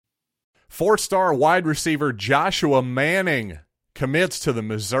Four-star wide receiver Joshua Manning commits to the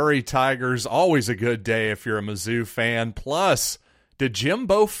Missouri Tigers. Always a good day if you're a Mizzou fan. Plus, did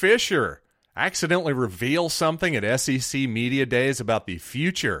Jimbo Fisher accidentally reveal something at SEC Media Days about the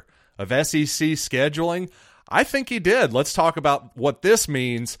future of SEC scheduling? I think he did. Let's talk about what this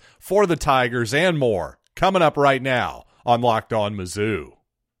means for the Tigers and more. Coming up right now on Locked On Mizzou.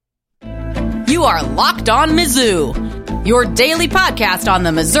 You are Locked On Mizzou, your daily podcast on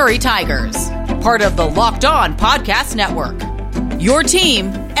the Missouri Tigers. Part of the Locked On Podcast Network. Your team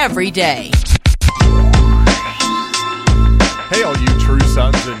every day. Hey, all you true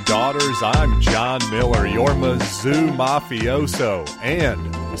sons and daughters. I'm John Miller, your Mizzou mafioso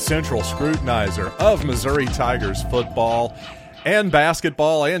and the central scrutinizer of Missouri Tigers football and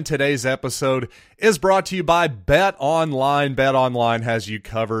basketball. And today's episode is brought to you by BetOnline. BetOnline has you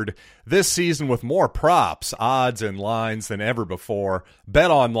covered this season with more props, odds, and lines than ever before.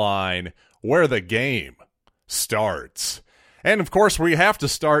 BetOnline, where the game starts. And, of course, we have to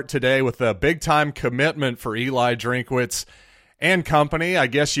start today with a big-time commitment for Eli Drinkwitz and company. I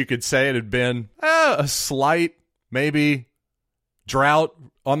guess you could say it had been a slight, maybe, drought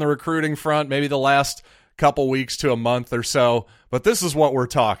on the recruiting front, maybe the last couple weeks to a month or so. But this is what we're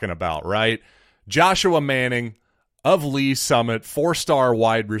talking about, right? Joshua Manning of Lee Summit, four-star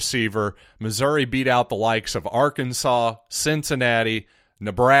wide receiver. Missouri beat out the likes of Arkansas, Cincinnati,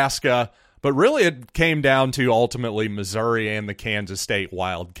 Nebraska. But really it came down to ultimately Missouri and the Kansas State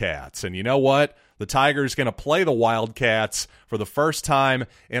Wildcats. And you know what? The Tigers going to play the Wildcats for the first time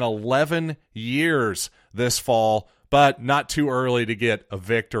in 11 years this fall, but not too early to get a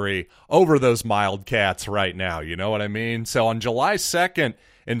victory over those Wildcats right now. You know what I mean? So on July 2nd,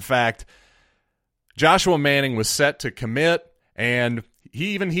 in fact, Joshua Manning was set to commit, and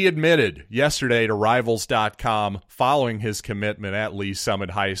he admitted yesterday to Rivals.com following his commitment at Lee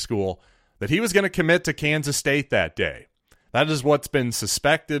Summit High School that he was going to commit to Kansas State that day. That is what's been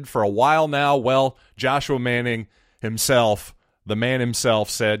suspected for a while now. Well, Joshua Manning himself, the man himself,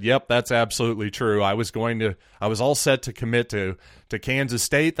 said, yep, that's absolutely true. I was all set to commit to Kansas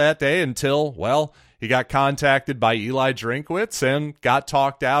State that day until, well, he got contacted by Eli Drinkwitz and got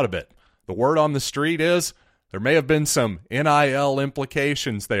talked out of it. The word on the street is there may have been some NIL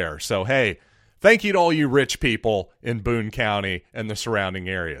implications there. So, hey, thank you to all you rich people in Boone County and the surrounding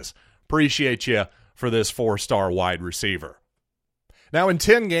areas. Appreciate you for this four-star wide receiver. Now, in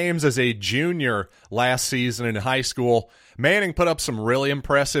 10 games as a junior last season in high school, Manning put up some really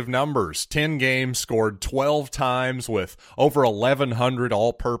impressive numbers. 10 games, scored 12 times with over 1,100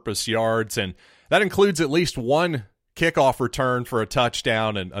 all-purpose yards, and that includes at least one kickoff return for a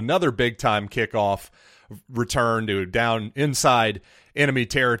touchdown and another big-time kickoff return to down inside enemy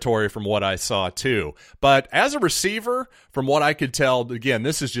territory from what I saw too. But as a receiver, from what I could tell, again,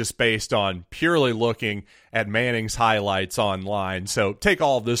 this is just based on purely looking at Manning's highlights online. So take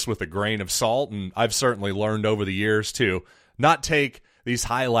all of this with a grain of salt, and I've certainly learned over the years to not take these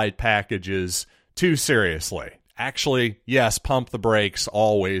highlight packages too seriously. Actually, yes, pump the brakes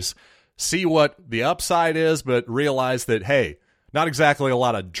always. See what the upside is, but realize that, hey, not exactly a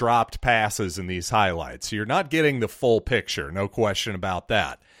lot of dropped passes in these highlights. You're not getting the full picture, no question about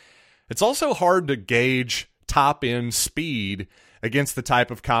that. It's also hard to gauge top-end speed against the type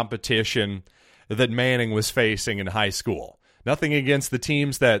of competition that Manning was facing in high school. Nothing against the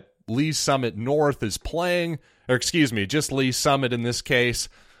teams that Lee Summit North is playing, or excuse me, just Lee Summit in this case.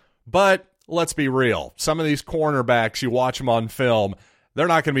 But let's be real. Some of these cornerbacks, you watch them on film, they're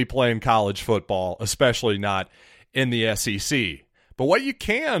not going to be playing college football, especially not in the SEC. But what you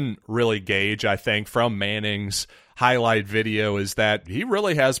can really gauge, I think, from Manning's highlight video is that he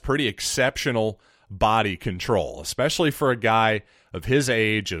really has pretty exceptional body control, especially for a guy of his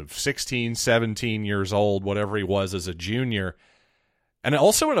age, of 16, 17 years old, whatever he was as a junior, and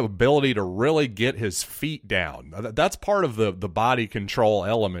also an ability to really get his feet down. That's part of the body control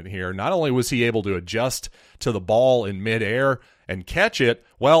element here. Not only was he able to adjust to the ball in midair and catch it,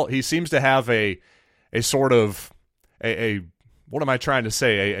 well, he seems to have a sort of what am I trying to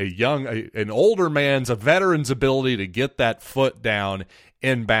say? An older man's, a veteran's ability to get that foot down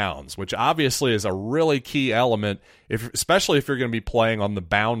in bounds, which obviously is a really key element, especially if you're going to be playing on the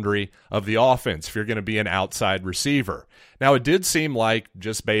boundary of the offense, if you're going to be an outside receiver. Now, it did seem like,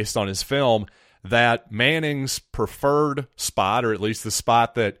 just based on his film, that Manning's preferred spot, or at least the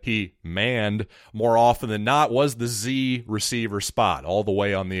spot that he manned more often than not, was the Z receiver spot, all the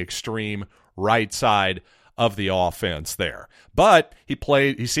way on the extreme right side of the offense there. But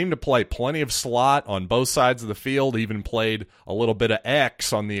he seemed to play plenty of slot on both sides of the field, even played a little bit of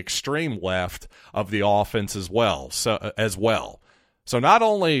X on the extreme left of the offense as well. So not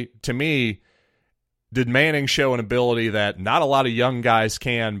only, to me, did Manning show an ability that not a lot of young guys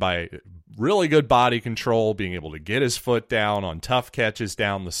can by really good body control, being able to get his foot down on tough catches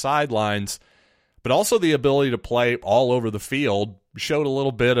down the sidelines, but also the ability to play all over the field, showed a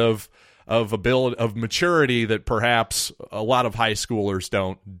little bit of ability, of maturity that perhaps a lot of high schoolers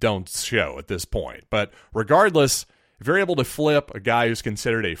don't show at this point. But regardless, if you're able to flip a guy who's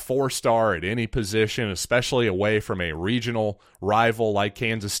considered a 4-star at any position, especially away from a regional rival like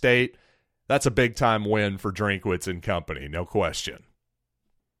Kansas State, that's a big-time win for Drinkwitz and company, no question.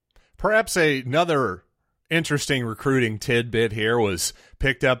 Perhaps another interesting recruiting tidbit here was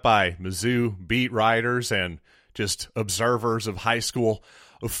picked up by Mizzou beat writers and just observers of high school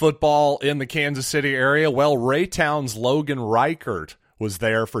football in the Kansas City area. Well, Raytown's Logan Reichert was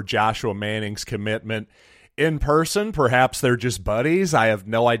there for Joshua Manning's commitment in person. Perhaps they're just buddies. I have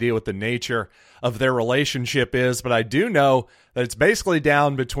no idea what the nature of their relationship is, but I do know that it's basically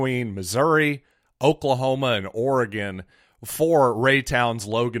down between Missouri, Oklahoma, and Oregon for Raytown's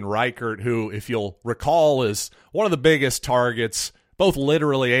Logan Reichert, who, if you'll recall, is one of the biggest targets, both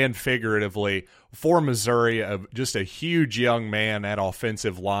literally and figuratively, for Missouri. Just a huge young man at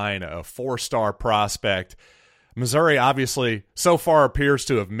offensive line, a 4-star prospect. Missouri obviously so far appears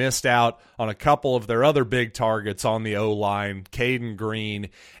to have missed out on a couple of their other big targets on the O-line, Caden Green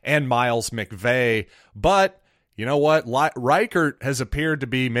and Miles McVay. But you know what? Reichert has appeared to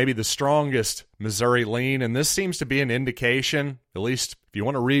be maybe the strongest Missouri lean, and this seems to be an indication, at least if you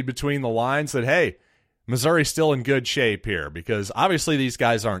want to read between the lines, that, hey, Missouri's still in good shape here, because obviously these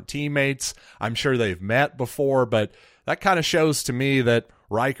guys aren't teammates. I'm sure they've met before, but that kind of shows to me that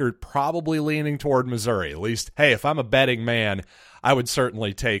Reichert probably leaning toward Missouri. At least, hey, if I'm a betting man, I would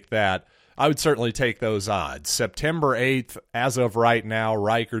certainly take that. I would certainly take those odds. September 8th, as of right now,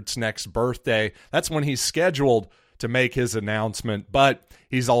 Reichert's next birthday. That's when he's scheduled to make his announcement, but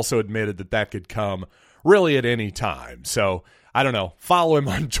he's also admitted that that could come really at any time. So, I don't know. Follow him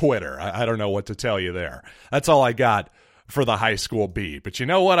on Twitter. I don't know what to tell you there. That's all I got for the high school beat. But you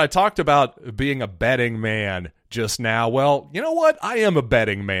know what? I talked about being a betting man just now. Well, you know what? I am a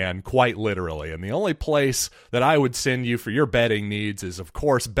betting man, quite literally. And the only place that I would send you for your betting needs is, of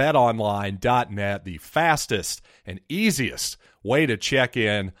course, betonline.net, the fastest and easiest way to check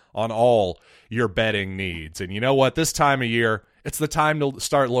in on all your betting needs. And you know what? This time of year, it's the time to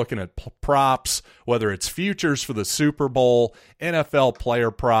start looking at props, whether it's futures for the Super Bowl, NFL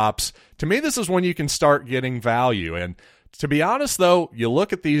player props. To me, this is when you can start getting value. And to be honest, though, you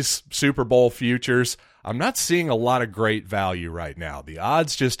look at these Super Bowl futures, I'm not seeing a lot of great value right now. The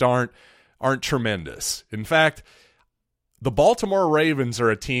odds just aren't tremendous. In fact, the Baltimore Ravens are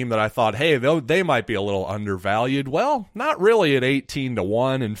a team that I thought, hey, they might be a little undervalued. Well, not really at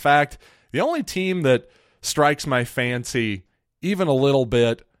 18-1. In fact, the only team that strikes my fancy even a little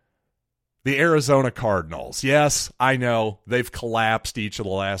bit, the Arizona Cardinals. Yes, I know they've collapsed each of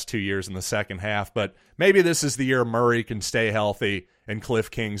the last 2 years in the second half, but maybe this is the year Murray can stay healthy and Cliff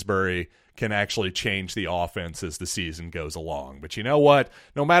Kingsbury can actually change the offense as the season goes along. But you know what?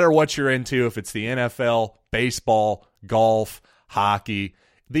 No matter what you're into, if it's the NFL, baseball, golf, hockey,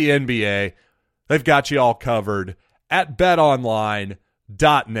 the NBA, they've got you all covered at betonline.net,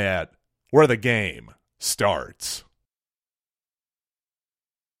 where the game starts.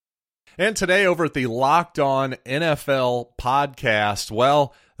 And today over at the Locked On NFL podcast,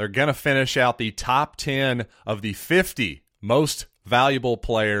 well, they're going to finish out the top 10 of the 50 most valuable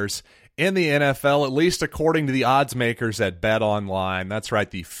players in the NFL, at least according to the odds makers at BetOnline. That's right,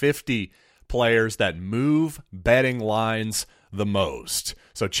 the 50 players that move betting lines the most.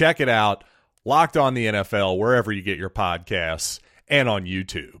 So check it out, Locked On the NFL, wherever you get your podcasts, and on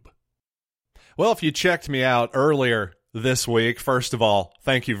YouTube. Well, if you checked me out earlier this week, first of all,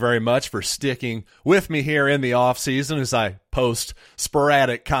 thank you very much for sticking with me here in the off season as I post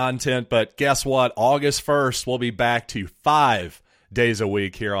sporadic content. But guess what? August 1st, we'll be back to 5 days a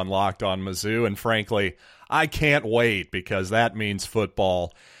week here on Locked On Mizzou. And frankly, I can't wait, because that means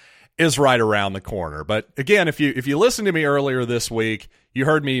football is right around the corner. But again, if you listened to me earlier this week, you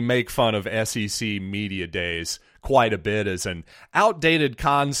heard me make fun of SEC Media Days quite a bit as an outdated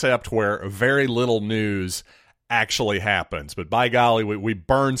concept where very little news actually happens. But by golly, we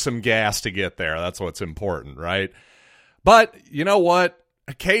burn some gas to get there. That's what's important, right? But you know what?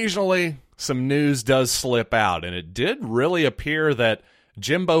 Occasionally, some news does slip out, and it did really appear that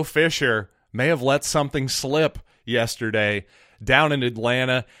Jimbo Fisher may have let something slip yesterday down in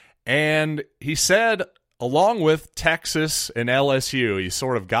Atlanta, and he said, along with Texas and LSU, he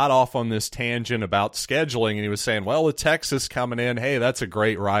sort of got off on this tangent about scheduling, and he was saying, well, with Texas coming in, hey, that's a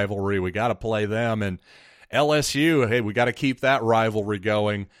great rivalry. We got to play them. And LSU, hey, we got to keep that rivalry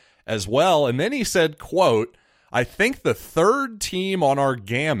going as well. And then he said, quote, I think the third team on our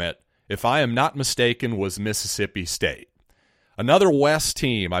gamut, if I am not mistaken, was Mississippi State. Another West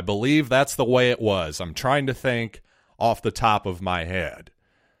team, I believe that's the way it was. I'm trying to think off the top of my head.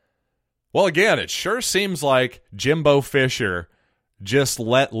 Well, again, it sure seems like Jimbo Fisher just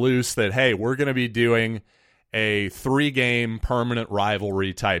let loose that, hey, we're going to be doing a 3-game permanent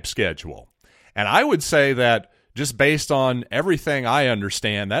rivalry type schedule. And I would say that just based on everything I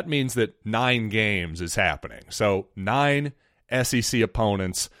understand, that means that 9 games is happening. So 9 SEC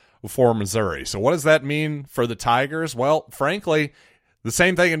opponents for Missouri. So what does that mean for the Tigers? Well, frankly, the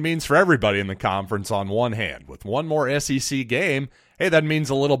same thing it means for everybody in the conference on one hand. With one more SEC game, hey, that means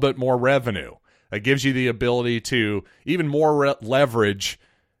a little bit more revenue. That gives you the ability to even more leverage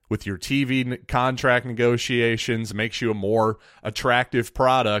with your TV contract negotiations, makes you a more attractive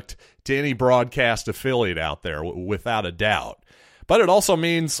product to any broadcast affiliate out there, without a doubt. But it also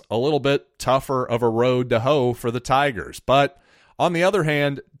means a little bit tougher of a road to hoe for the Tigers. But on the other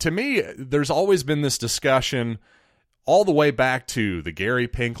hand, to me, there's always been this discussion all the way back to the Gary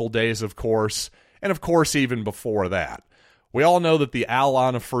Pinkel days, of course, and of course even before that. We all know that the Al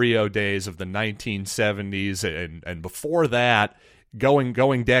Onofrio days of the 1970s and before that,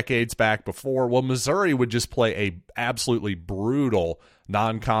 going decades back before, well, Missouri would just play a absolutely brutal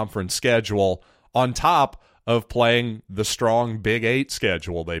non-conference schedule on top of playing the strong Big 8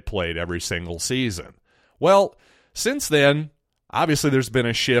 schedule they played every single season. Well, since then, obviously there's been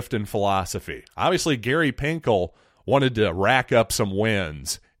a shift in philosophy. Obviously, Gary Pinkel wanted to rack up some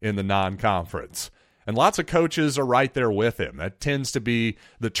wins in the non-conference. And lots of coaches are right there with him. That tends to be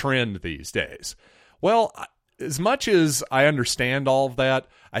the trend these days. Well, as much as I understand all of that,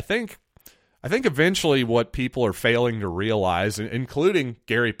 I think eventually what people are failing to realize, including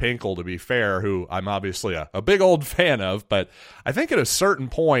Gary Pinkel, to be fair, who I'm obviously a big old fan of, but I think at a certain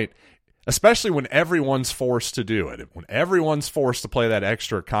point, especially when everyone's forced to do it, when everyone's forced to play that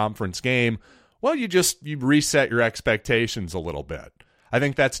extra conference game, well, you reset your expectations a little bit. I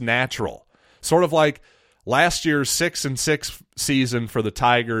think that's natural. Sort of like last year's 6-6 season for the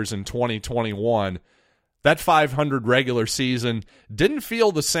Tigers in 2021, that 500 regular season didn't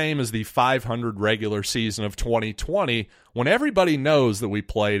feel the same as the 500 regular season of 2020 when everybody knows that we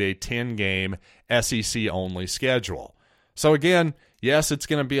played a 10-game SEC-only schedule. So again, yes, it's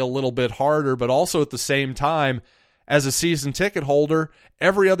going to be a little bit harder, but also at the same time, as a season ticket holder,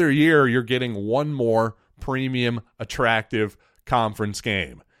 every other year you're getting one more premium, attractive conference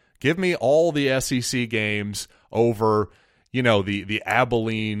game. Give me all the SEC games over, the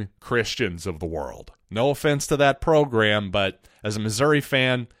Abilene Christians of the world. No offense to that program, but as a Missouri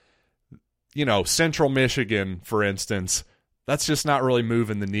fan, Central Michigan, for instance, that's just not really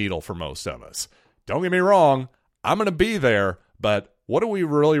moving the needle for most of us. Don't get me wrong, I'm going to be there, but what do we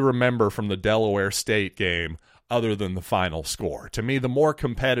really remember from the Delaware State game other than the final score? To me, the more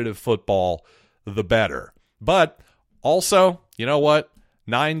competitive football, the better. But also, you know what?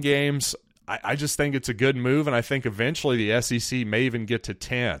 9 games, I just think it's a good move, and I think eventually the SEC may even get to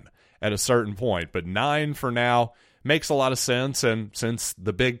 10 at a certain point. But 9 for now makes a lot of sense, and since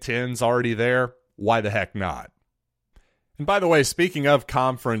the Big Ten's already there, why the heck not? And by the way, speaking of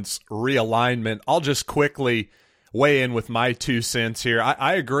conference realignment, I'll just quickly weigh in with my 2 cents here.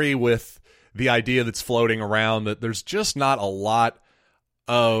 I agree with the idea that's floating around that there's just not a lot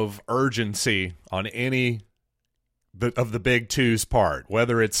of urgency on any of the Big Two's part,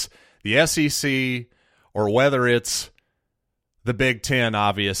 whether it's the SEC or whether it's the Big Ten,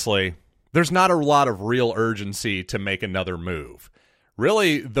 obviously. There's not a lot of real urgency to make another move.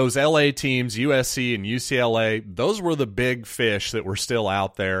 Really, those LA teams, USC and UCLA, those were the big fish that were still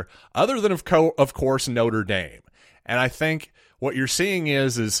out there, other than, of course, Notre Dame. And I think what you're seeing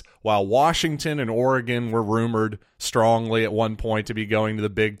is while Washington and Oregon were rumored strongly at one point to be going to the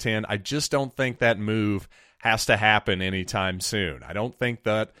Big Ten, I just don't think that move has to happen anytime soon. I don't think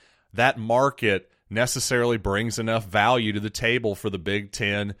that market necessarily brings enough value to the table for the Big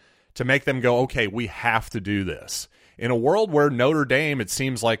Ten to make them go, okay, we have to do this. In a world where Notre Dame, it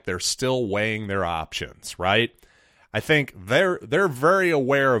seems like they're still weighing their options, right? I think they're very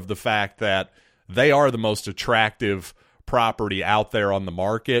aware of the fact that they are the most attractive property out there on the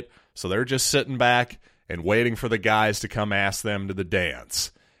market, so they're just sitting back and waiting for the guys to come ask them to the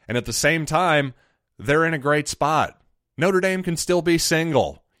dance. And at the same time, they're in a great spot. Notre Dame can still be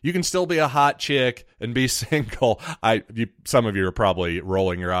single. You can still be a hot chick and be single. Some of you are probably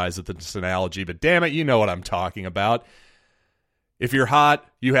rolling your eyes at this analogy, but damn it, you know what I'm talking about. If you're hot,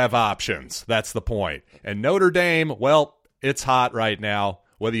 you have options. That's the point. And Notre Dame, well, it's hot right now,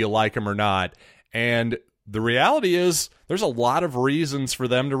 whether you like them or not. And the reality is there's a lot of reasons for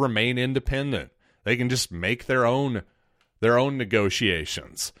them to remain independent. They can just make their own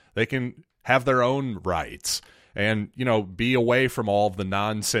negotiations. They can have their own rights and, be away from all of the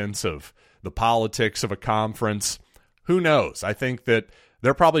nonsense of the politics of a conference. Who knows? I think that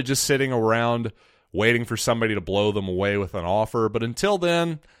they're probably just sitting around waiting for somebody to blow them away with an offer. But until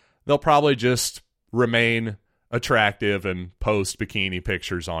then, they'll probably just remain attractive and post bikini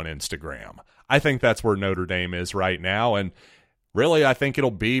pictures on Instagram. I think that's where Notre Dame is right now. And really, I think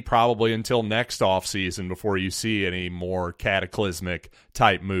it'll be probably until next offseason before you see any more cataclysmic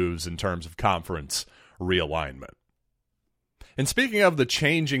type moves in terms of conference realignment. And speaking of the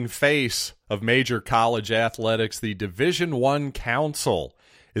changing face of major college athletics, the Division I Council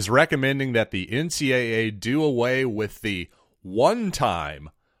is recommending that the NCAA do away with the one-time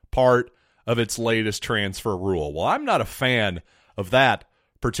part of its latest transfer rule. Well, I'm not a fan of that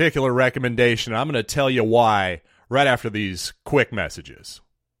particular recommendation. I'm going to tell you why right after these quick messages.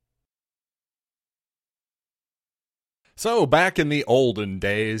 So back in the olden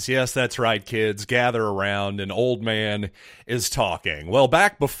days, yes, that's right, kids, gather around, an old man is talking. Well,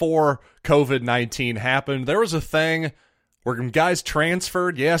 back before COVID-19 happened, there was a thing where guys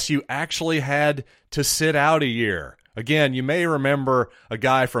transferred. Yes, you actually had to sit out a year. Again, you may remember a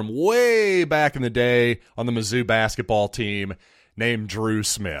guy from way back in the day on the Mizzou basketball team named Drew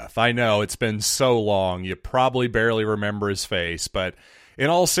Smith. I know it's been so long, you probably barely remember his face, but in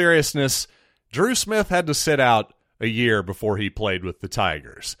all seriousness, Drew Smith had to sit out a year before he played with the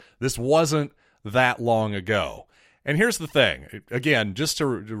Tigers. This wasn't that long ago. And here's the thing. Again, just to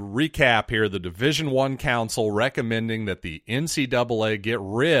recap here, the Division I Council recommending that the NCAA get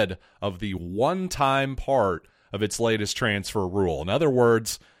rid of the one-time part of its latest transfer rule. In other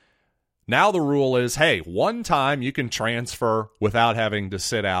words, now the rule is, hey, one time you can transfer without having to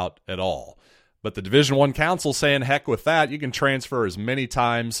sit out at all. But the Division I Council saying, heck with that, you can transfer as many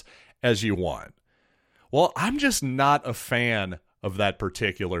times as you want. Well, I'm just not a fan of that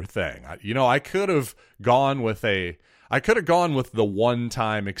particular thing. I could have gone with the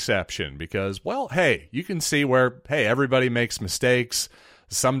one-time exception because, well, hey, you can see where, hey, everybody makes mistakes.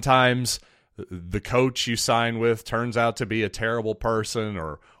 Sometimes the coach you sign with turns out to be a terrible person,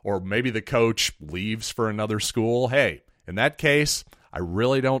 or maybe the coach leaves for another school. Hey, in that case, I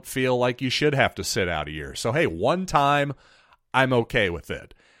really don't feel like you should have to sit out a year. So, hey, one time, I'm okay with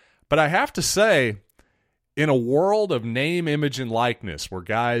it. But I have to say, in a world of name, image, and likeness where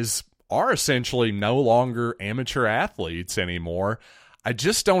guys are essentially no longer amateur athletes anymore, I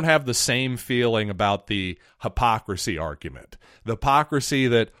just don't have the same feeling about the hypocrisy argument. The hypocrisy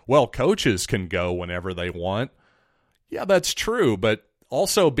that, well, coaches can go whenever they want. Yeah, that's true, but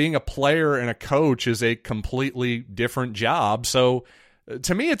also being a player and a coach is a completely different job. So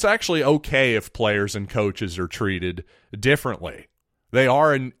to me, it's actually okay if players and coaches are treated differently. They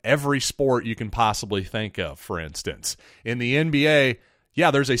are in every sport you can possibly think of, for instance. In the NBA,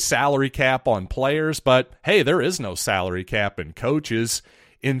 yeah, there's a salary cap on players, but hey, there is no salary cap in coaches.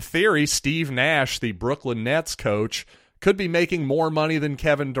 In theory, Steve Nash, the Brooklyn Nets coach, could be making more money than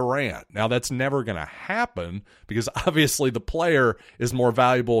Kevin Durant. Now, that's never going to happen because obviously the player is more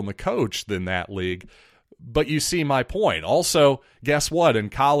valuable than the coach than that league. But you see my point. Also, guess what? In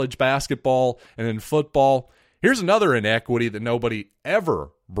college basketball and in football, here's another inequity that nobody ever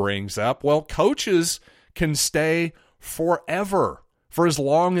brings up. Well, coaches can stay forever, for as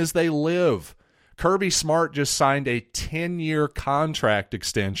long as they live. Kirby Smart just signed a 10-year contract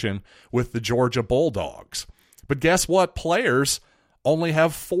extension with the Georgia Bulldogs. But guess what? Players only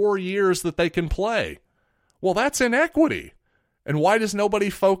have 4 years that they can play. Well, that's inequity. And why does nobody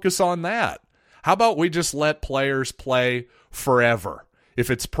focus on that? How about we just let players play forever? If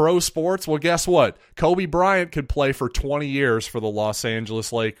it's pro sports, well, guess what? Kobe Bryant could play for 20 years for the Los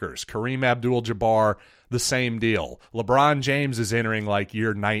Angeles Lakers. Kareem Abdul-Jabbar, the same deal. LeBron James is entering like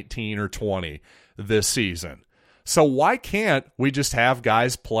year 19 or 20 this season. So why can't we just have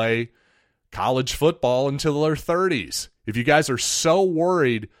guys play college football until their 30s? If you guys are so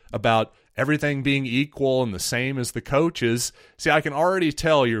worried about everything being equal and the same as the coaches, see, I can already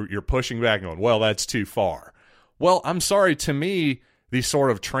tell you're pushing back and going, well, that's too far. Well, I'm sorry, to me, the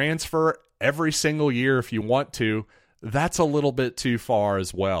sort of transfer every single year if you want to, that's a little bit too far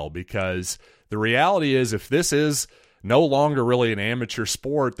as well, because the reality is if this is no longer really an amateur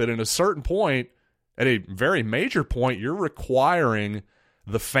sport, that at a certain point, at a very major point, you're requiring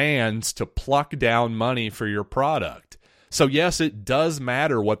the fans to pluck down money for your product. So yes, it does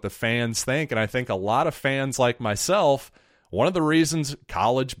matter what the fans think, and I think a lot of fans like myself, one of the reasons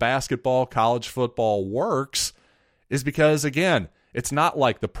college basketball, college football works is because, again, it's not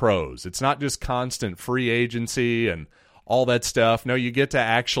like the pros. It's not just constant free agency and all that stuff. No, you get to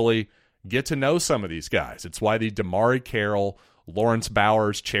actually get to know some of these guys. It's why the Damari Carroll, Lawrence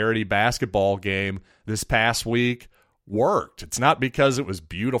Bowers charity basketball game this past week worked. It's not because it was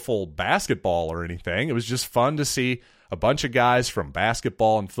beautiful basketball or anything. It was just fun to see a bunch of guys from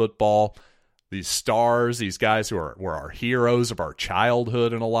basketball and football, these stars, these guys who were our heroes of our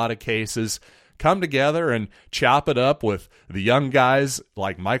childhood in a lot of cases, come together and chop it up with the young guys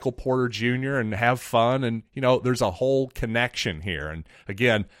like Michael Porter Jr. and have fun. And, there's a whole connection here. And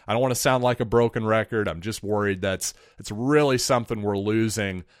again, I don't want to sound like a broken record. I'm just worried it's really something we're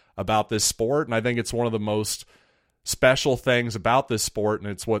losing about this sport. And I think it's one of the most special things about this sport, and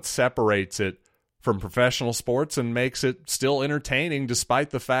it's what separates it from professional sports and makes it still entertaining, despite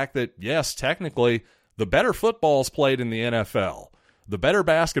the fact that, yes, technically, the better football is played in the NFL. The better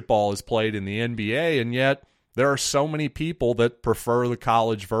basketball is played in the NBA, and yet there are so many people that prefer the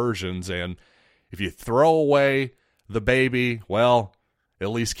college versions. And if you throw away the baby, well,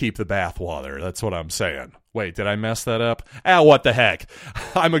 at least keep the bathwater. That's what I'm saying. Wait, did I mess that up? What the heck?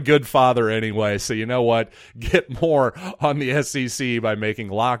 I'm a good father anyway, so you know what? Get more on the SEC by making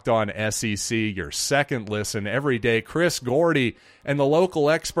Locked On SEC your second listen every day. Chris Gordy and the local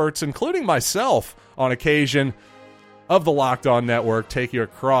experts, including myself on occasion, of the Locked On Network, take you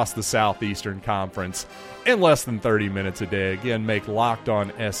across the Southeastern Conference in less than 30 minutes a day. Again, make Locked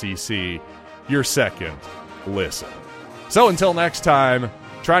On SEC your second listen. So until next time,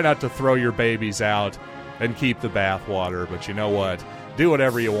 try not to throw your babies out and keep the bathwater. But you know what? Do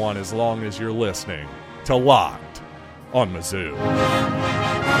whatever you want as long as you're listening to Locked on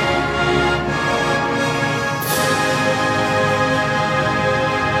Mizzou.